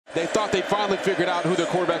They thought they finally figured out who their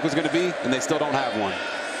quarterback was going to be, and they still don't have one.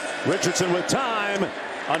 Richardson with time.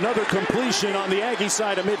 Another completion on the Aggie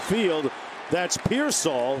side of midfield. That's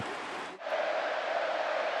Pearsall.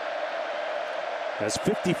 Has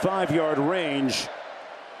 55-yard range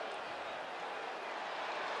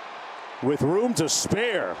with room to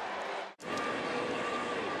spare.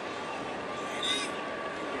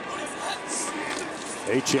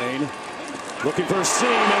 A-Chain looking for a seam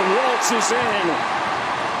and waltzes in.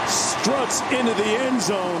 Struts into the end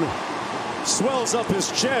zone. Swells up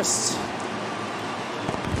his chest.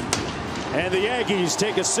 And the Aggies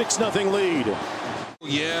take a 6-0 lead.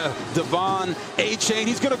 Yeah, Devon A-Chain,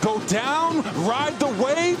 he's going to go down, ride the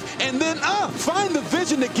wave, and then find the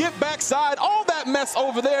vision to get backside. All that mess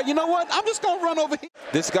over there. You know what? I'm just going to run over here.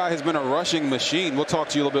 This guy has been a rushing machine. We'll talk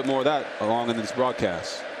to you a little bit more of that along in this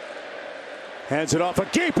broadcast. Hands it off, a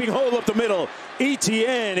gaping hole up the middle.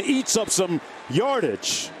 ETN eats up some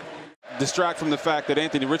yardage. Distract from the fact that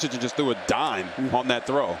Anthony Richardson just threw a dime on that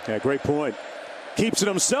throw. Yeah, great point. Keeps it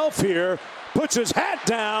himself here. Puts his hat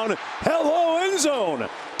down. Hello, end zone.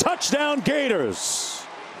 Touchdown, Gators.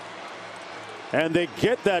 And they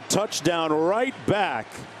get that touchdown right back.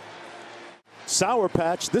 Sour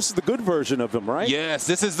Patch, this is the good version of him, right? Yes,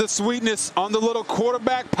 this is the sweetness on the little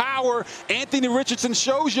quarterback power. Anthony Richardson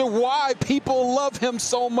shows you why people love him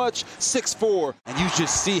so much. 6'4", and you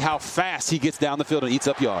just see how fast he gets down the field and eats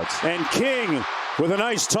up yards. And King with a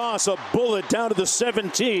nice toss, a bullet down to the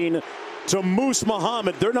 17 to Moose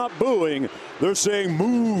Muhammad. They're not booing, they're saying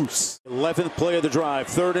Moose. 11th play of the drive,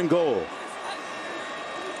 3rd and goal.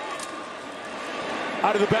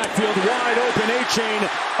 Out of the backfield, wide open, A-Chain,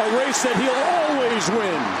 a race that he'll always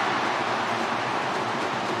win.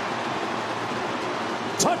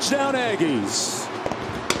 Touchdown, Aggies.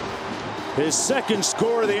 His second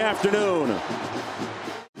score of the afternoon.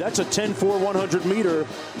 That's a 10-4 100-meter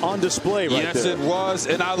on display right yes, there. Yes, it was,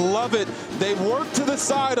 and I love it. They work to the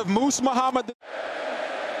side of Moose Muhammad.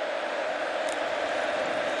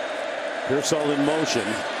 Pearsall in motion.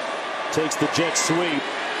 Takes the jet sweep.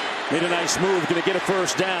 Made a nice move, going to get a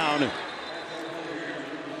first down.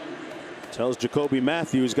 Tells Jacoby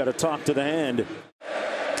Matthews, got to talk to the hand.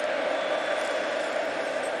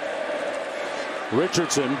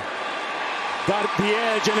 Richardson got the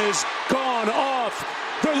edge and is gone off.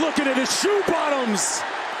 They're looking at his shoe bottoms.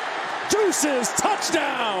 Deuces,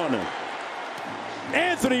 touchdown.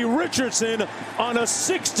 Anthony Richardson on a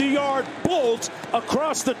 60-yard bolt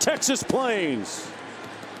across the Texas plains.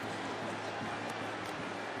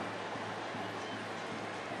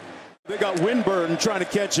 They got Winburn trying to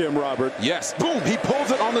catch him, Robert. Yes, boom, he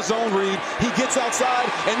pulls it on the zone read. He gets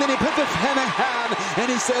outside, and then he puts his hand in hand,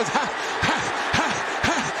 and he says, ha, ha, ha,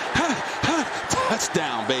 ha, ha, ha,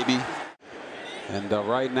 touchdown, baby. And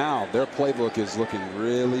right now, their playbook is looking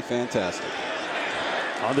really fantastic.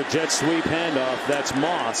 On the jet sweep handoff, that's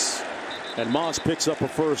Moss. And Moss picks up a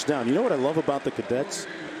first down. You know what I love about the Cadets?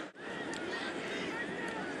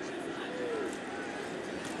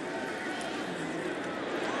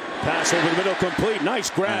 Pass over the middle, complete.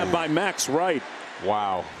 Nice grab by Max Wright.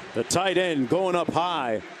 Wow. The tight end going up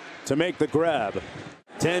high to make the grab.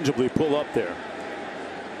 Tangibly pull up there.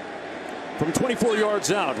 From 24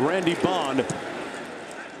 yards out, Randy Bond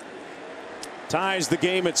ties the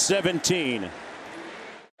game at 17.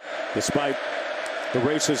 Despite the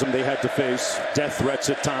racism they had to face, death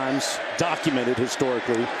threats at times, documented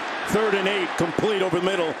historically. 3rd and 8, complete over the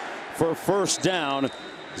middle for a first down.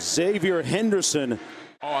 Xavier Henderson.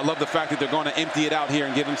 Oh, I love the fact that they're going to empty it out here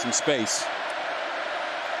and give him some space.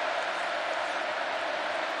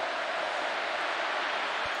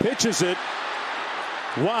 Pitches it.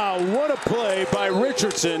 Wow, what a play by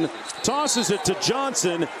Richardson. Tosses it to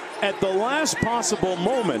Johnson at the last possible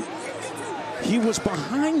moment. He was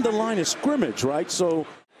behind the line of scrimmage, right? So,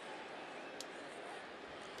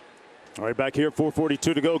 all right, back here,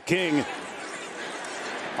 4:42 to go. King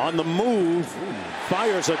on the move,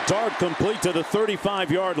 fires a dart complete to the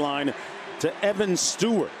 35-yard line to Evan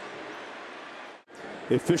Stewart.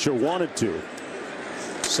 If Fisher wanted to.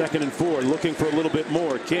 2nd and 4, looking for a little bit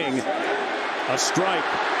more. King, a strike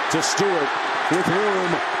to Stewart with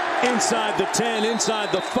room inside the 10,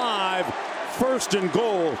 inside the 5. 1st and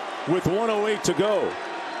goal with 1:08 to go.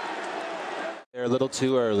 They're a little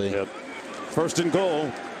too early. Yep. 1st and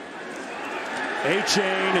goal.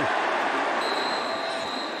 A-Chain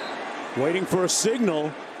waiting for a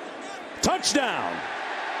signal. Touchdown.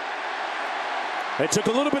 It took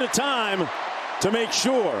a little bit of time to make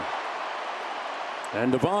sure.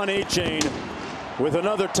 And Devon A-Chain with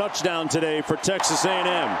another touchdown today for Texas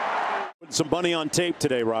A&M. some money on tape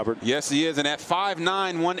today, Robert. Yes, he is. And at 5'9",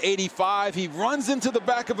 185, he runs into the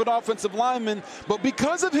back of an offensive lineman. But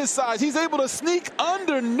because of his size, he's able to sneak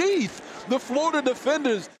underneath the Florida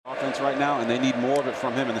defenders. Offense right now, and they need more of it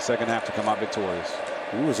from him in the second half to come out victorious.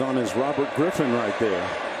 He was on his Robert Griffin right there,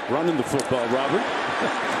 running the football, Robert.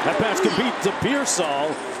 That pass complete to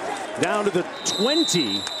Pearsall down to the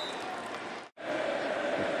 20.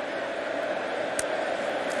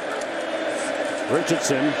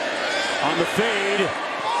 Richardson on the fade.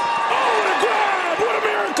 Oh, what a grab! What a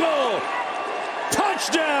miracle!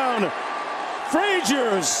 Touchdown!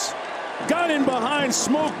 Frazier's got in behind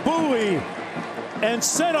Smoke Bowie and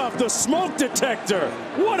set off the smoke detector.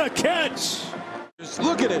 What a catch! Just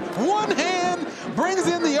look at it. One hand brings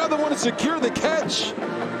in the other one to secure the catch.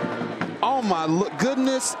 Oh my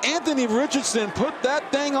goodness. Anthony Richardson put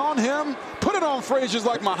that thing on him. Put it on Frazier's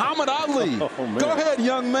like Muhammad Ali. Oh, go ahead,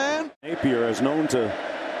 young man. Napier is known to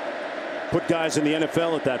put guys in the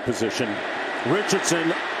NFL at that position.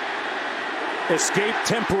 Richardson escaped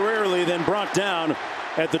temporarily, then brought down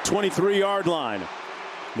at the 23-yard line.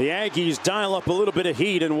 The Aggies dial up a little bit of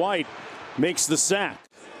heat, and White makes the sack.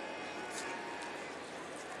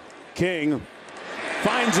 King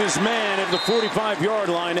finds his man at the 45-yard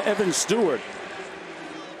line, Evan Stewart.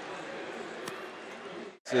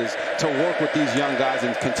 Is to work with these young guys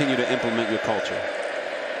and continue to implement your culture.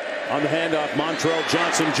 On the handoff, Montrell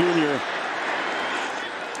Johnson Jr.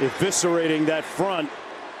 eviscerating that front,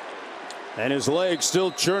 and his legs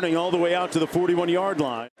still churning all the way out to the 41-yard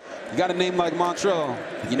line. You got a name like Montrell,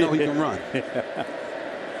 you know he can run.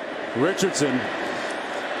 Richardson,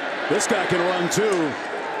 this guy can run too.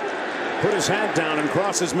 Put his hat down and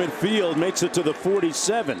crosses midfield, makes it to the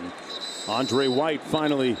 47. Andre White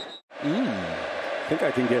finally. I think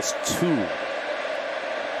I can guess 2.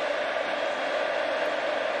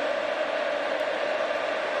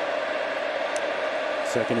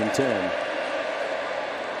 Second and 10.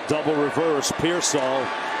 Double reverse. Pearsall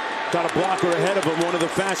got a blocker ahead of him, one of the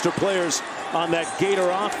faster players on that Gator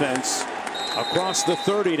offense. Across the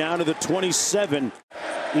 30 down to the 27.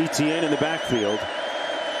 ETN in the backfield.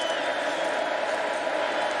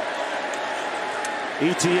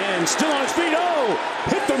 ETN still on his feet. Oh,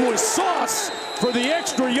 hit them with sauce for the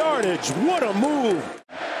extra yardage. What a move.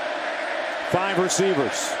 5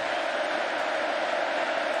 receivers.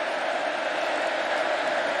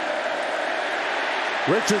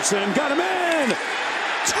 Richardson got him in.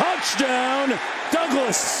 Touchdown,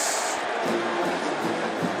 Douglas.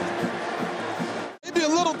 Maybe a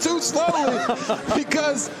little too slowly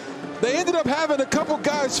because they ended up having a couple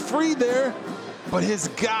guys free there. But his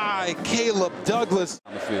guy, Caleb Douglas,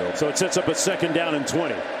 on the field. So it sets up a second down and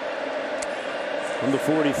 20. From the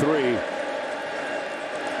 43.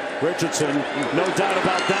 Richardson, no doubt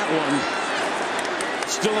about that one.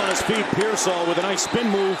 Still on his feet, Pearsall with a nice spin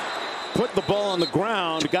move. Put the ball on the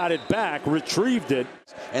ground, got it back, retrieved it.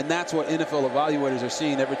 And that's what NFL evaluators are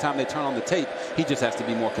seeing every time they turn on the tape. He just has to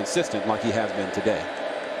be more consistent like he has been today.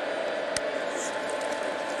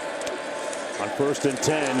 On 1st and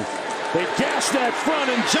 10. They gashed that front,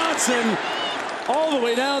 and Johnson all the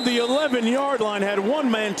way down the 11-yard line had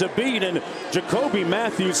one man to beat, and Jacoby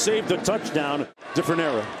Matthews saved the touchdown. Different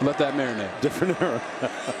era. Let that marinate. Different era.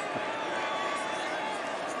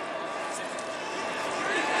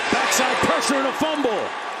 Backside pressure and a fumble.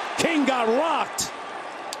 King got rocked.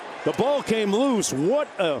 The ball came loose. What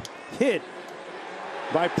a hit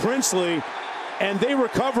by Princely, and they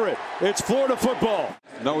recover it. It's Florida football.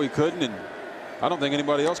 No, he couldn't, and I don't think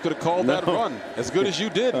anybody else could have called that run as good as you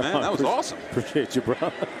did, man. That was awesome. Appreciate you, bro.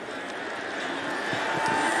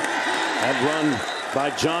 That run by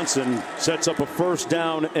Johnson sets up a 1st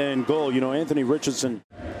down and goal. You know, Anthony Richardson.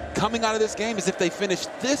 Coming out of this game is if they finish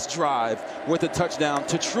this drive with a touchdown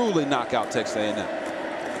to truly knock out Texas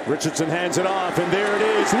A&M. Richardson hands it off, and there it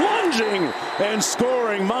is. Lunging and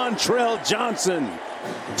scoring, Montrell Johnson.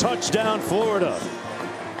 Touchdown, Florida.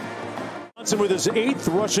 With his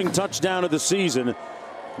 8th rushing touchdown of the season,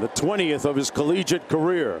 the 20th of his collegiate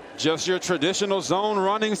career. Just your traditional zone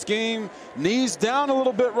running scheme. Knees down a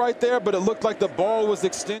little bit right there, but it looked like the ball was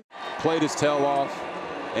extended. Played his tail off.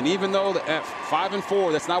 And even though the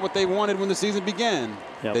 5-4, that's not what they wanted when the season began,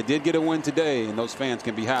 they did get a win today, and those fans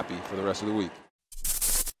can be happy for the rest of the week.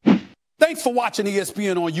 Thanks for watching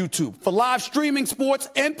ESPN on YouTube. For live streaming, sports,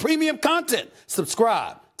 and premium content,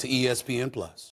 subscribe to ESPN+.